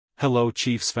Hello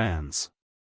Chiefs fans.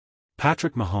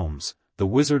 Patrick Mahomes, the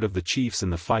wizard of the Chiefs in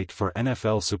the fight for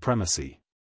NFL supremacy.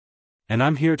 And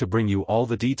I'm here to bring you all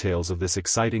the details of this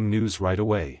exciting news right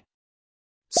away.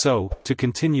 So, to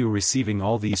continue receiving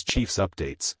all these Chiefs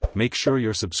updates, make sure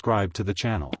you're subscribed to the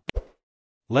channel.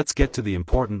 Let's get to the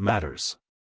important matters.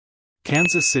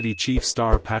 Kansas City Chiefs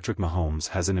star Patrick Mahomes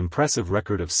has an impressive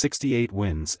record of 68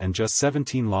 wins and just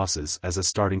 17 losses as a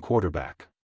starting quarterback.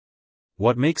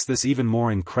 What makes this even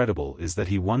more incredible is that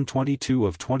he won 22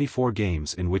 of 24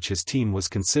 games in which his team was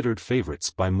considered favorites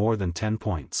by more than 10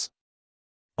 points.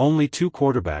 Only two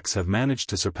quarterbacks have managed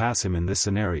to surpass him in this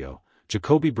scenario,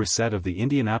 Jacoby Brissett of the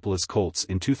Indianapolis Colts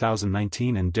in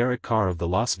 2019 and Derek Carr of the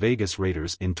Las Vegas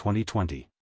Raiders in 2020.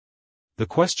 The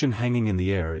question hanging in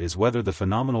the air is whether the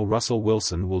phenomenal Russell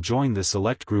Wilson will join this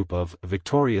select group of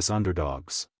victorious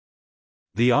underdogs.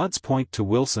 The odds point to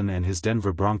Wilson and his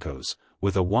Denver Broncos,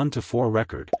 with a 1-4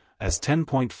 record, as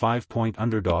 10.5-point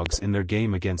underdogs in their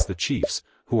game against the Chiefs,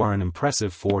 who are an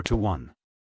impressive 4-1.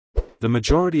 The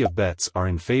majority of bets are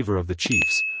in favor of the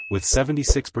Chiefs, with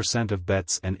 76% of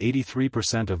bets and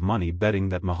 83% of money betting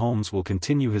that Mahomes will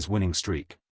continue his winning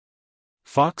streak.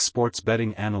 Fox Sports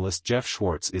betting analyst Jeff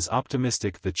Schwartz is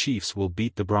optimistic the Chiefs will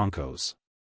beat the Broncos.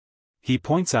 He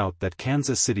points out that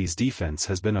Kansas City's defense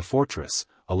has been a fortress,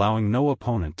 allowing no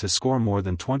opponent to score more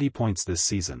than 20 points this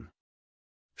season.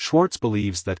 Schwartz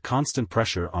believes that constant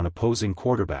pressure on opposing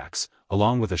quarterbacks,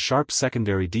 along with a sharp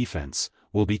secondary defense,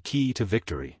 will be key to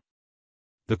victory.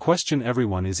 The question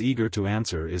everyone is eager to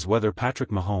answer is whether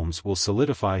Patrick Mahomes will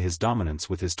solidify his dominance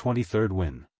with his 23rd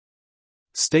win.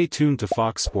 Stay tuned to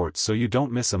Fox Sports so you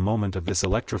don't miss a moment of this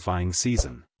electrifying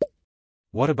season.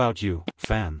 What about you,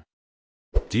 fan?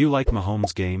 Do you like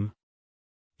Mahomes' game?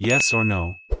 Yes or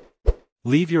no?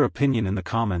 Leave your opinion in the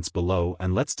comments below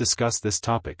and let's discuss this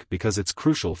topic because it's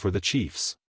crucial for the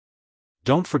Chiefs.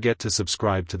 Don't forget to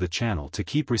subscribe to the channel to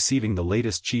keep receiving the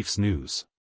latest Chiefs news.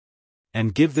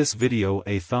 And give this video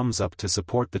a thumbs up to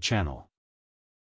support the channel.